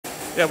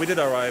Yeah, we did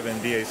arrive in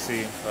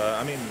DAC.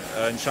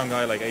 In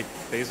Shanghai like 8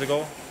 days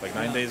ago, like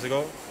 9 days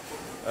ago.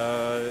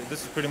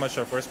 This is pretty much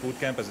our first boot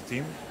camp as a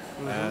team,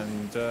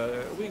 and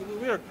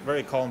we are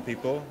very calm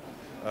people.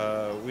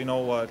 We know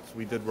what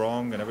we did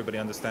wrong, and everybody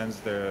understands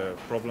their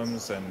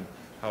problems and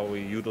how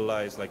we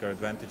utilize like our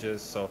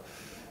advantages. So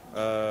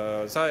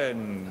Zai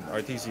and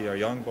Arteezy are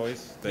young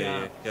boys.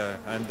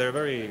 And they're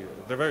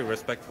very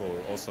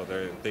respectful. Also,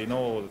 they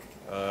know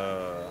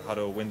how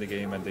to win the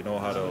game, and they know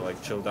how to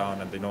like chill down,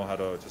 and they know how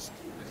to just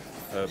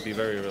be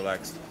very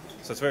relaxed.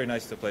 So it's very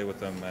nice to play with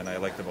them, and I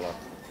like them a lot.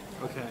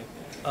 Okay.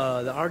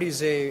 The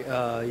Arteezy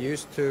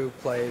used to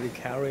play the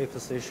carry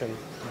position,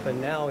 but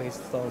now he's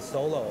on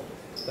solo.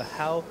 But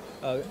how,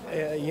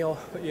 in your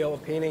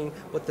opinion,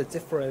 what's the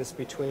difference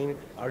between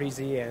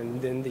Arteezy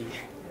and Dendi?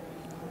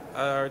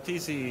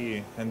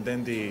 Arteezy and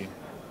Dendi,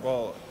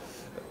 well,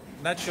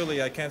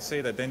 naturally I can't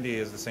say that Dendi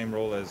is the same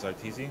role as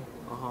Arteezy,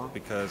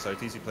 because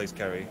Arteezy plays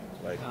carry,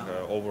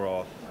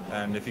 overall.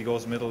 And if he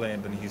goes middle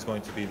lane, then he's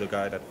going to be the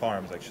guy that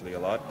farms actually a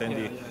lot.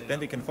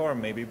 Dendi can farm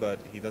maybe, but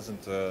he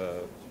doesn't.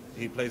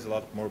 He plays a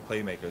lot more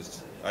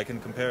playmakers. I can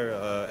compare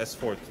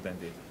S4 to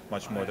Dendi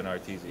much more than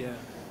Arteezy. Yeah.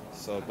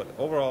 So, but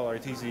overall,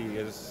 Arteezy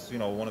is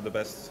one of the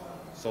best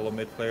solo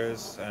mid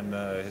players, and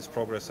his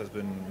progress has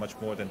been much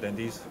more than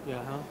Dendi's.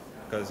 Yeah.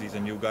 Because he's a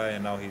new guy,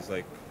 and now he's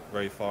like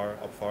very far.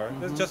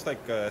 It's just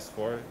like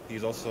S4.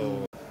 He's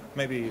also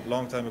maybe a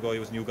long time ago he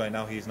was a new guy.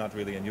 Now he's not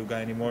really a new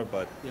guy anymore,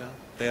 but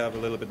they have a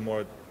little bit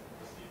more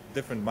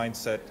different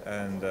mindset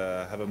and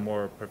have a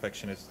more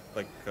perfectionist,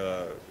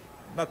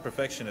 not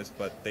perfectionist,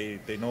 but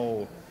they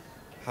know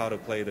how to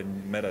play the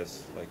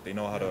metas. Like they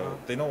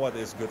know what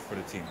is good for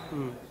the team.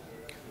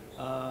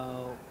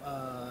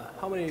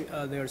 How many?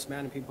 There's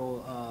many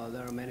people.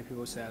 There are many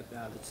people said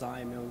that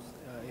Zai knows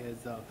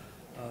is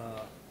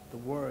the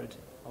word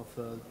of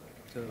the.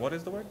 What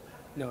is the word?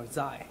 No,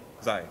 Zai.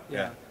 Zai.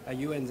 Yeah.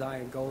 You and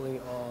Zai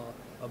going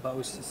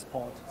both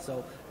support.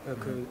 So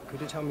could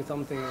you tell me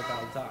something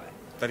about Zai?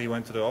 That he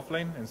went to the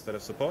offlane instead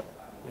of support.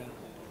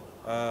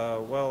 Yeah.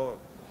 Well,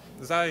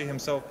 Zai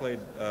himself played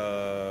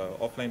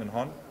offlane and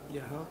Hon.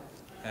 Yeah.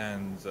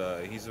 And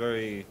he's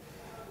very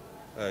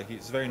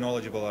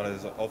knowledgeable about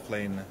his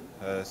offlane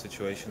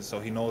situation, so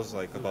he knows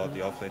about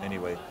the offlane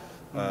anyway.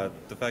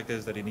 The fact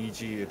is that in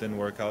EG it didn't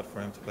work out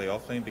for him to play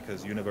offlane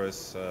because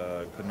Universe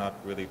could not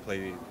really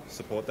play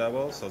support that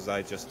well, so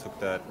Zai just took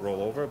that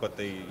role over, but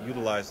they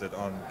utilized it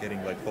on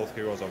getting both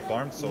heroes on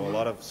farm, so a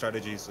lot of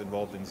strategies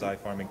involved in Zai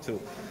farming too.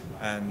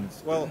 And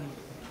well,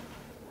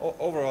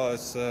 overall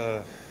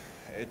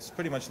it's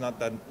pretty much not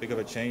that big of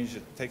a change.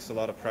 It takes a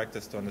lot of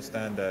practice to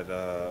understand that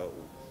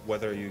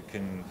whether you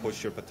can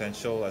push your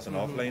potential as an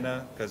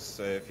offlaner, because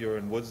if you're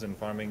in woods and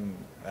farming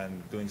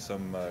and doing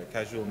some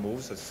casual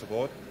moves as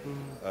support,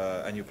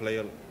 and you play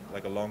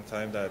a long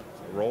time that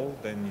role,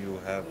 then you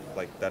have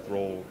that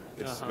role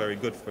is very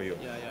good for you.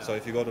 So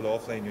if you go to the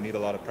offlane, you need a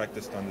lot of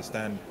practice to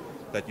understand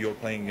that you're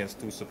playing against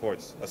two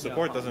supports. A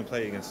support doesn't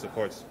play against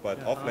supports, but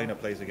offlaner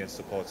plays against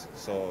supports.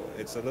 So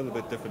it's a little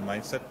bit different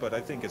mindset, but I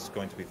think it's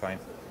going to be fine.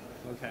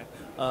 Okay.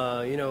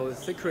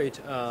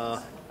 Secret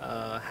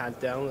had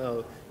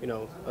done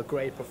a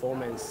great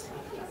performance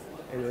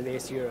in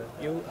this year.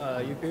 You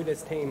built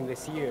this team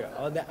this year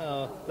or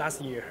last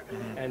year,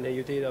 and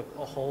you did a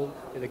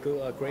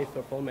great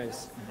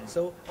performance.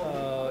 So,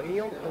 in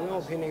your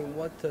opinion,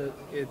 what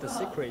is the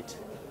secret?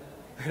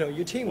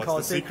 Your team What's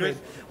called the secret?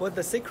 What's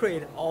the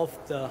secret of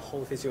the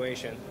whole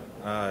situation?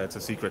 It's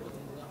a secret.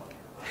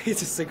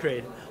 It's a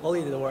secret.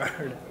 Only the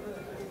word.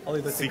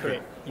 Only the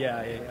secret.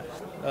 Yeah.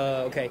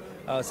 Okay.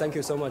 Thank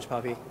you so much,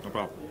 Puppey. No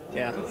problem.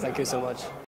 Yeah. Thank you so much.